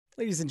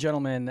Ladies and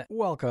gentlemen,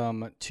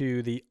 welcome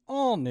to the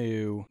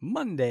all-new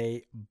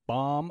Monday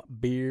Bomb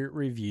Beer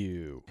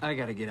Review. I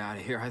gotta get out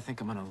of here. I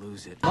think I'm gonna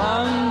lose it.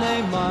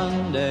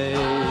 Monday.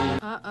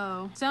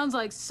 Uh-oh. Sounds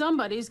like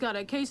somebody's got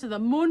a case of the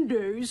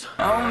Mondays.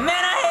 Oh man,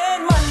 I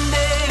hate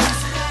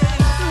Mondays.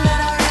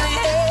 Man, I really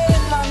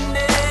hate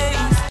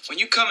Mondays. When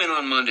you come in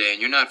on Monday and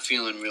you're not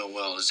feeling real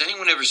well, does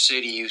anyone ever say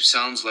to you,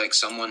 sounds like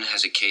someone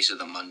has a case of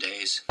the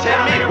Mondays?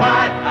 Tell me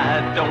why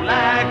I don't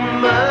like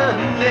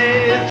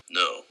Mondays.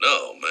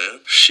 No, man.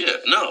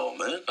 Shit, no,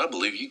 man. I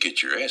believe you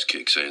get your ass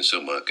kicked saying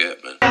something like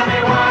that, man. Tell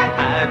me why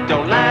I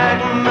don't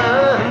like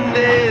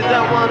Mondays.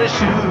 I wanna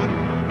shoot.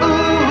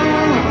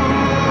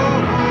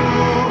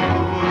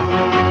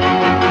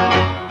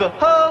 The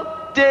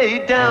whole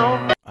day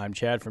down. I'm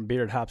Chad from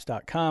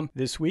beardedhops.com.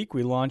 This week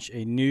we launch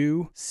a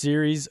new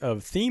series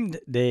of themed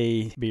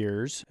day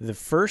beers. The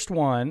first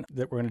one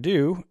that we're going to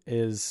do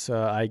is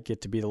I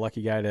get to be the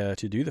lucky guy to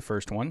do the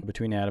first one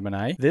between Adam and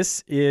I.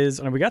 This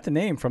is, and we got the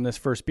name from this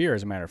first beer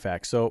as a matter of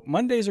fact. So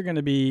Mondays are going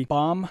to be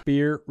Bomb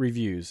Beer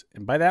Reviews.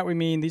 And by that we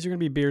mean these are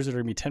going to be beers that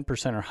are going to be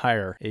 10% or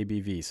higher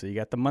ABV. So you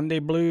got the Monday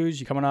blues,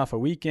 you're coming off a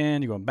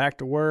weekend, you're going back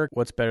to work.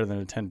 What's better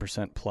than a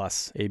 10%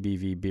 plus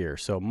ABV beer?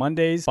 So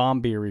Mondays, Bomb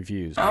Beer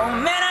Reviews. Oh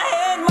man, I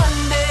hate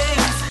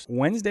Mondays.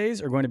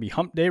 Wednesdays are going to be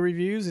Hump Day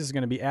Reviews. This is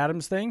going to be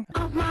Adam's thing.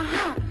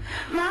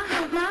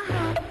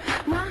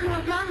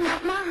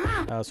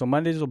 So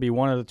Mondays will be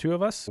one of the two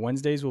of us.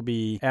 Wednesdays will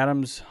be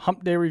Adam's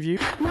Hump Day Review.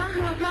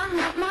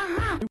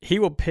 He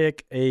will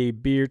pick a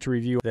beer to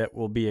review that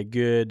will be a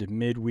good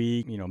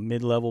midweek,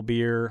 mid-level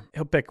beer.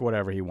 He'll pick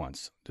whatever he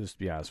wants, just to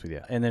be honest with you.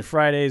 And then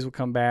Fridays will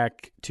come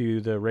back to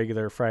the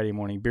regular Friday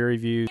morning beer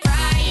reviews.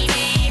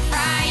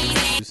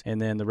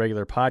 And then the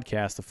regular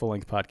podcast, the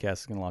full-length podcast,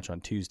 is going to launch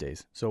on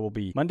Tuesdays. So it will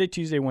be Monday,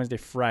 Tuesday, Wednesday,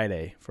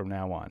 Friday from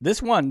now on.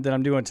 This one that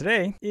I'm doing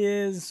today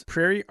is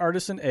Prairie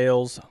Artisan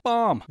Ales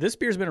Bomb. This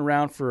beer's been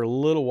around for a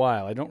little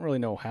while. I don't really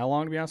know how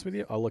long, to be honest with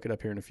you. I'll look it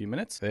up here in a few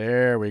minutes.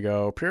 There we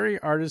go. Prairie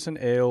Artisan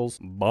Ales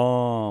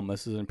Bomb.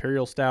 This is an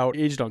Imperial Stout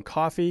aged on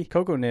coffee,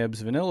 cocoa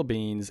nibs, vanilla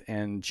beans,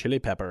 and chili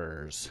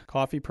peppers.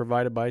 Coffee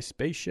provided by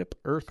Spaceship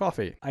Earth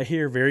Coffee. I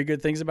hear very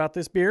good things about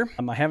this beer.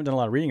 I haven't done a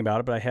lot of reading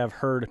about it, but I have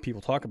heard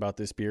people talk about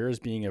this beer as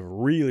being a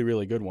really,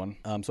 really good one.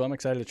 So I'm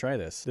excited to try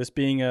this. This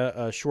being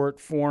a short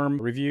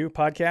form review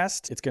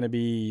podcast, it's going to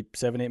be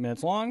 7-8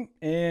 minutes long,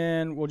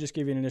 and we'll just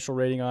give you an initial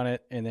rating on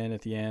it. And then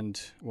at the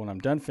end, when I'm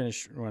done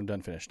when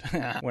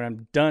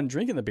I'm done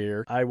drinking the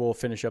beer, I will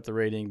finish up the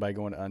rating by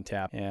going to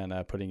Untappd and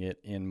putting it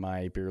in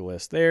my beer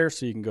list there.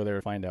 So you can go there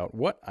and find out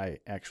what I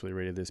actually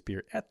rated this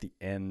beer at the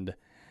end.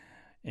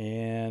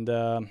 And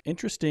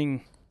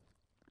interesting.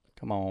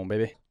 Come on,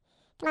 baby.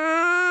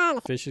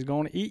 Fish is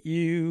going to eat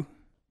you.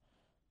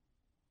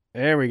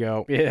 There we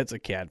go. It's a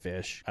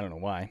catfish. I don't know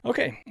why.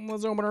 Okay,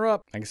 let's open her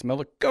up. I can smell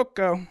the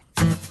cocoa.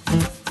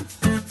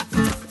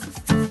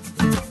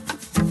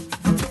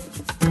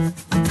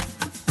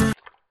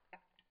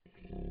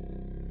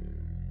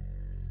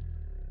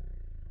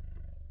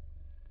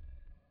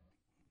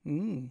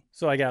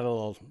 So I got a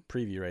little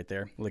preview right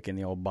there, licking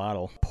the old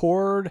bottle.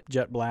 Poured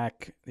jet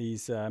black.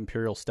 These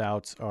Imperial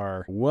Stouts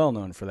are well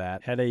known for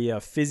that. Had a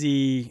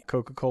fizzy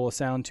Coca-Cola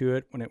sound to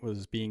it when it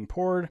was being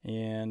poured,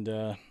 and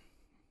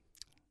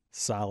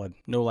solid.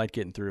 No light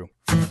getting through.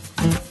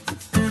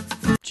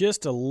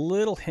 Just a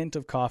little hint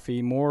of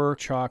coffee, more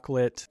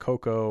chocolate,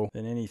 cocoa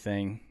than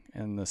anything,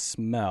 and the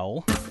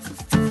smell.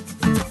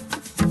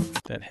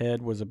 That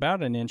head was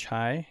about an inch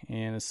high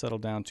and has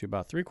settled down to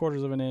about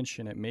 3/4 of an inch,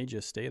 and it may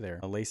just stay there.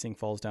 The lacing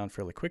falls down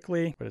fairly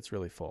quickly, but it's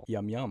really full.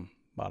 Yum, yum.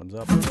 Bottoms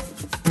up.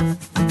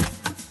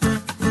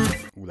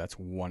 Ooh, that's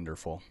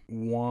wonderful.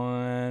 Wonderful.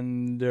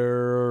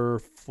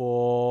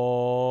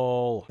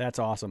 That's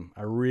awesome.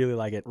 I really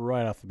like it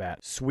right off the bat.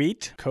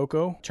 Sweet,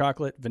 cocoa,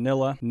 chocolate,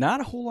 vanilla. Not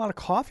a whole lot of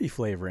coffee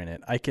flavor in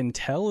it. I can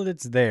tell that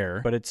it's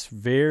there, but it's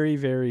very,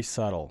 very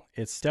subtle.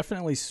 It's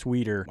definitely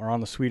sweeter, or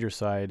on the sweeter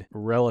side,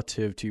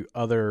 relative to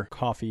other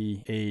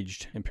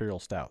coffee-aged Imperial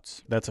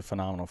Stouts. That's a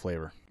phenomenal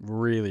flavor.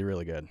 Really,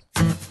 really good.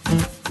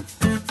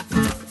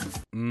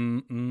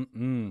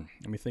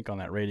 Let me think on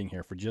that rating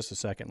here for just a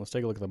second. Let's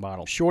take a look at the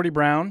bottle. Shorty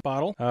brown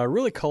bottle.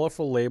 Really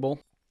colorful label.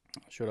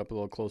 I'll show it up a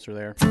little closer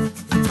there.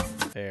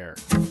 There.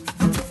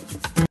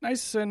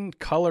 Nice and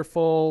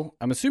colorful.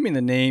 I'm assuming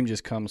the name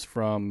just comes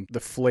from the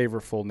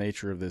flavorful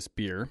nature of this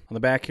beer. On the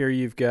back here,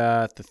 you've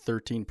got the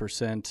 13%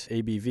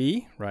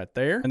 ABV right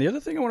there. And the other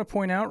thing I want to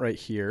point out right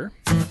here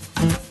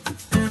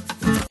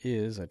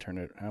is,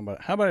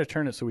 how about I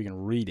turn it so we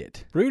can read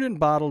it? Brewed and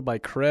bottled by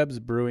Krebs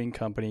Brewing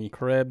Company,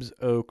 Krebs,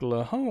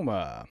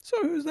 Oklahoma.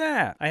 So who's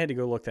that? I had to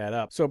go look that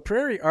up. So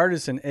Prairie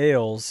Artisan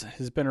Ales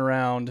has been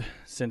around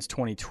since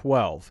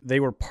 2012. They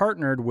were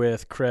partnered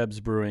with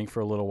Krebs Brewing for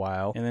a little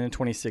while, and then in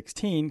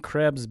 2016,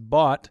 Krebs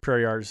bought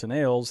Prairie Artisan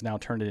Ales, now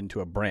turned it into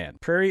a brand.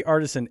 Prairie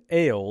Artisan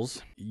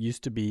Ales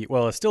used to be,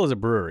 well, it still is a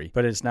brewery,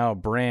 but it's now a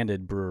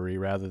branded brewery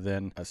rather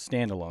than a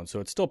standalone.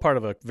 So it's still part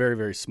of a very,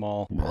 very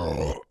small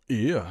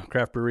Yeah,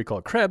 craft brewery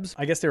called Krebs.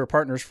 I guess they were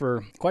partners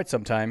for quite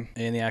some time,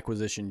 and the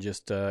acquisition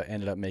just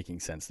ended up making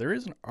sense. There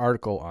is an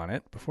article on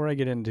it. Before I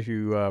get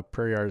into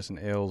Prairie Artisan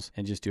Ales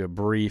and just do a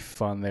brief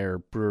on their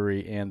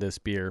brewery and this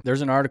beer,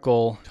 there's an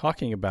article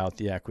talking about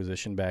the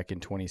acquisition back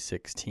in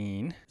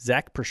 2016.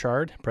 Zach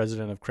Pritchard,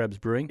 president of Krebs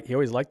Brewing, he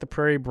always liked the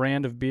Prairie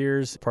brand of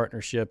beers. The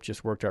partnership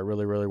just worked out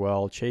really, really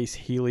well. Chase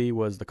Healy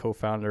was the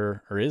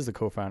co-founder, or is the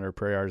co-founder of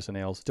Prairie Artisan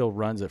Ales, still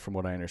runs it from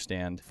what I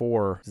understand,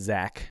 for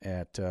Zach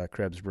at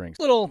Krebs Brewing.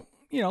 Little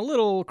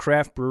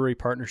craft brewery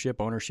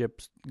partnership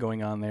ownership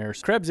going on there.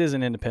 Krebs is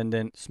an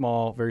independent,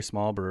 small, very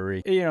small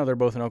brewery. They're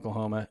both in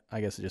Oklahoma.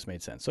 I guess it just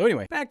made sense. So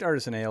anyway, back to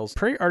Artisan Ales.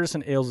 Prairie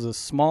Artisan Ales is a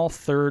small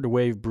third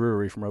wave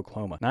brewery from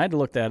Oklahoma. Now I had to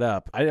look that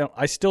up.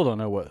 I still don't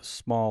know what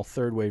small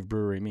third wave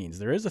brewery means.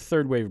 There is a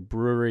third wave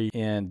brewery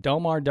in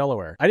Delmar,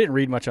 Delaware. I didn't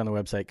read much on the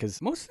website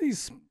because most of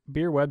these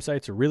beer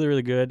websites are really,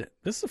 really good.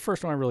 This is the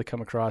first one I've really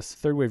come across.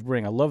 Third Wave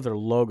Brewing. I love their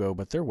logo,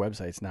 but their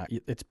website's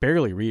it's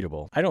barely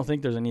readable. I don't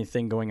think there's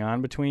anything going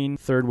on between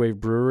Third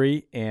Wave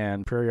Brewery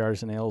and Prairie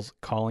Artisan Ales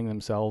calling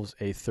themselves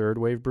a third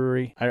wave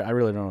brewery. I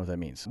really don't know what that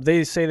means.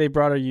 They say they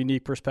brought a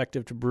unique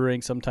perspective to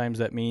brewing. Sometimes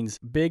that means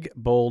big,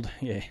 bold,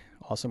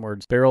 awesome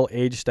words,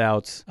 barrel-aged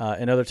stouts,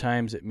 and other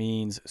times it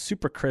means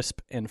super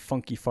crisp and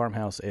funky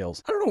farmhouse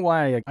ales. I don't know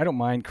why I don't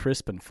mind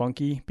crisp and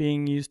funky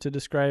being used to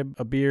describe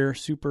a beer.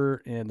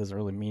 Super, it doesn't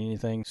really mean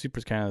anything. Super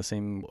is kind of the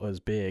same as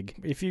big.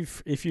 If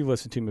you've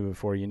listened to me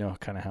before, you know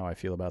kind of how I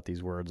feel about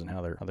these words and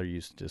how they're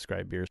used to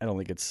describe beers. I don't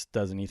think it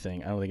does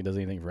anything. I don't think it does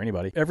anything for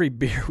anybody. Every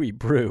beer we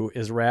brew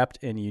is wrapped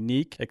in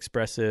unique,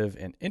 expressive,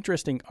 and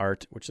interesting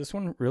art, which this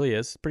one really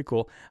is. It's pretty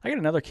cool. I got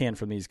another can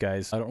from these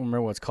guys. I don't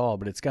remember what it's called,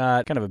 but it's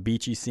got kind of a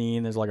beachy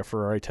scene. There's like a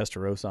Ferrari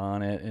Testarossa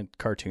on it and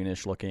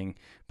cartoonish looking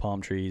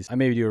palm trees. I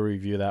may do a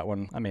review of that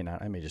one. I may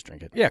not. I may just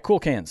drink it. Yeah, cool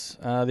cans.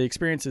 The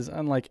experience is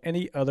unlike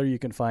any other you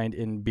can find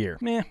in beer.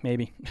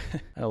 Maybe.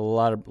 A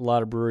lot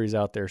of breweries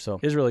out there, so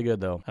it's really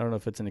good though. I don't know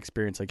if it's an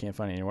experience I can't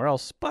find anywhere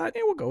else, but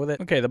we'll go with it.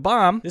 Okay, the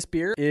bomb. This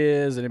beer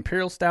is an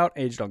imperial stout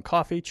aged on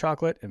coffee,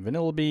 chocolate, and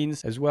vanilla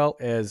beans, as well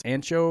as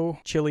ancho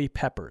chili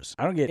peppers.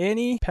 I don't get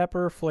any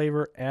pepper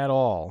flavor at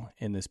all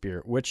in this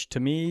beer, which to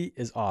me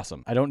is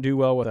awesome. I don't do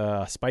well with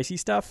spicy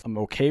stuff. I'm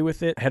okay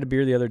with it. I had a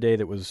beer the other day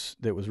that was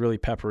really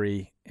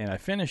peppery, and I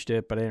finished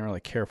it, but I didn't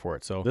really care for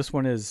it. So this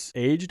one is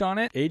aged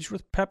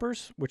with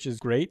peppers, which is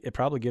great. It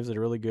probably gives it a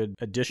really good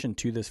addition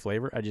to this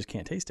flavor. I just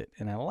can't taste it,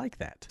 and I like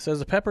that. So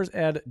the peppers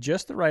add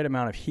just the right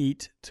amount of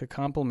heat to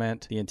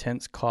complement the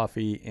intense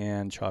coffee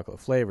and chocolate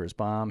flavors.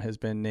 Bomb has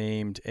been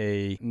named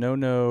a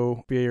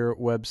No Beer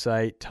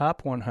website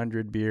top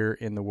 100 beer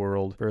in the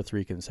world for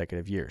 3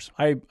 consecutive years.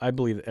 I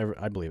believe it.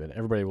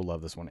 Everybody will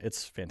love this one.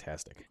 It's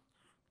fantastic.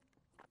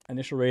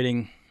 Initial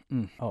rating.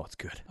 It's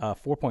good.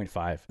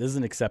 4.5. This is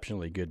an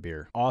exceptionally good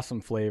beer.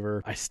 Awesome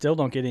flavor. I still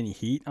don't get any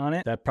heat on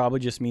it. That probably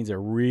just means a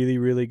really,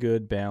 really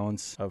good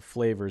balance of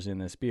flavors in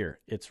this beer.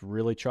 It's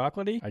really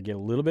chocolatey. I get a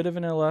little bit of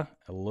vanilla,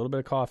 a little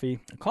bit of coffee.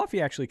 The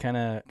coffee actually kind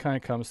of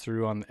comes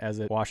through as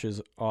it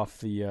washes off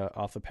the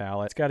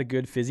palate. It's got a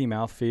good fizzy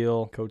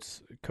mouthfeel.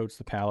 Coats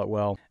the palate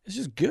well. It's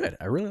just good.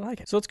 I really like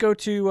it. So let's go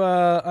to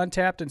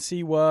Untappd and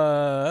see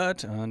what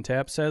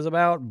Untappd says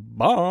about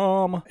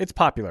Bomb. It's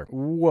popular.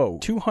 Whoa.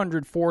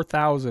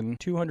 204,257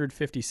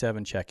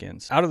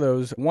 check-ins. Out of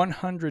those,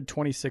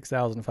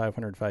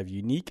 126,505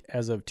 unique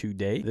as of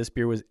today. This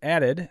beer was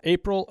added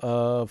April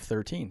of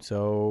 13,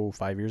 so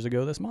 5 years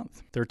ago this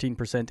month. 13%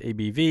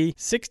 ABV,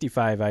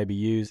 65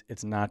 IBUs.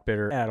 It's not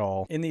bitter at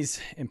all. In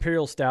these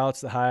imperial stouts,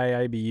 the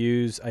high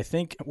IBUs, I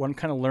think what I'm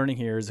kind of learning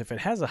here is if it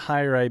has a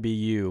higher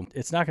IBU,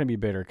 it's not going to be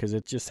bitter because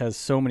it just has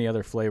so many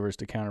other flavors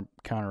to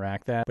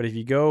counteract that. But if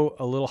you go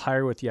a little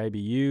higher with the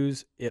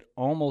IBUs, it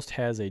almost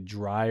has a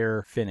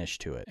drier finish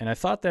to it. And I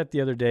thought that the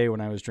other day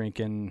when I was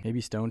drinking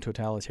maybe Stone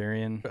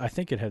Totalitarian, I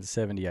think it had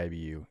 70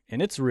 IBU,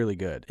 and it's really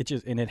good. It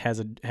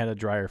had a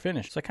drier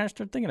finish. So I kind of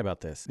started thinking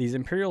about this. These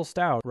imperial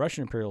stout,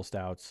 Russian imperial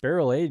stouts,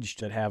 barrel aged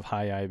that have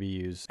high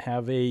IBUs,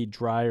 have a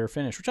drier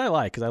finish, which I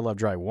like because I love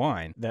dry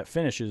wine. That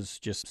finish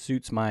just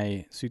suits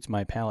my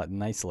palate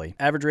nicely.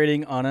 Average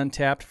rating on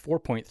Untappd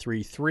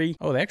 4.33.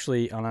 Oh,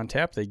 actually on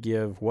Untappd they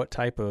give what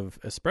type of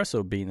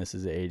espresso bean this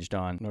is aged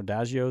on.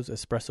 Nordagio's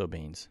espresso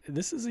beans.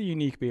 This is a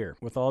unique beer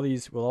with all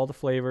the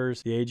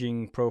flavors, the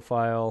aging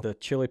profile, the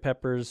chili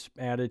peppers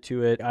added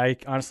to it. I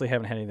honestly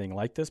haven't had anything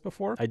like this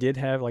before. I did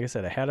have, like I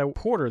said, I had a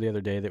porter the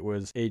other day that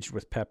was aged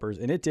with peppers,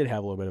 and it did have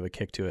a little bit of a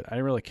kick to it. I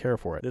didn't really care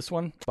for it. This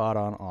one, spot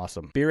on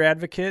awesome. Beer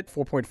Advocate,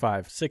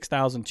 4.5,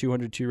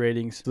 6,202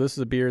 ratings. So this is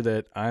a beer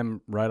that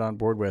I'm right on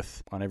board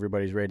with on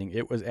everybody's rating.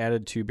 It was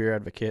added to Beer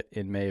Advocate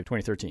in May of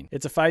 2013.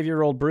 It's a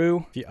 5-year-old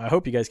brew. I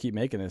hope you guys keep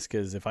making this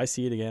because if I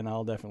see it again,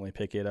 I'll definitely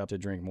pick it up to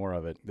drink more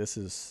of it. This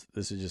is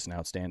just an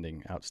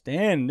outstanding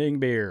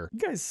beer. You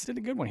guys did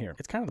a good one here.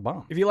 it's kind of the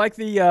bomb. If you like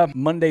the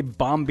Monday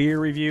bomb beer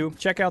review,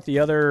 check out the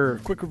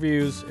other quick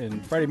reviews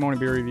and Friday morning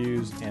beer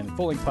reviews and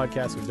full-length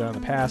podcasts we've done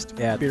in the past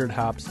at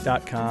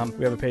beardedhops.com.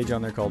 We have a page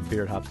on there called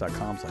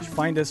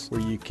beardedhops.com/find us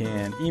where you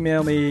can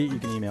email me, you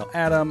can email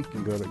Adam,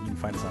 you can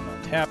find us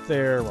on Tap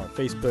there, we're on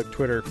Facebook,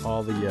 Twitter,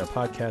 all the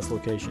podcast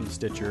locations,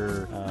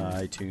 Stitcher,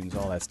 iTunes,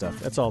 all that stuff.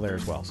 That's all there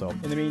as well. So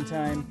in the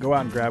meantime, go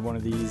out and grab one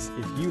of these.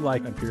 If you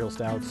like Imperial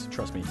Stouts,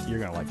 trust me, you're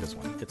going to like this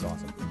one. It's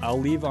awesome. I'll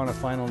leave on a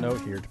final note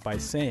here by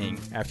saying,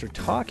 after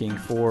talking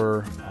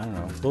for, I don't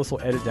know, this will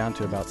edit down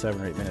to about 7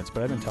 or 8 minutes,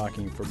 but I've been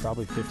talking for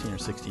probably 15 or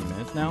 16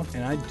 minutes now,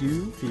 and I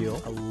do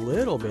feel a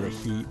little bit of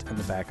heat in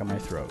the back of my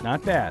throat.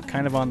 Not bad.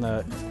 Kind of on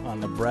the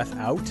breath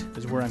out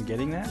is where I'm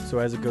getting that. So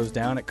as it goes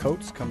down, it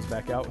coats, comes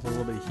back out with a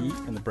little bit of heat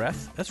in the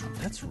breath. That's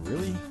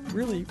really,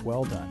 really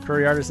well done.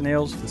 Prairie Artisan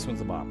Ales, this one's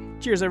the bomb.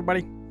 Cheers,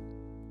 everybody.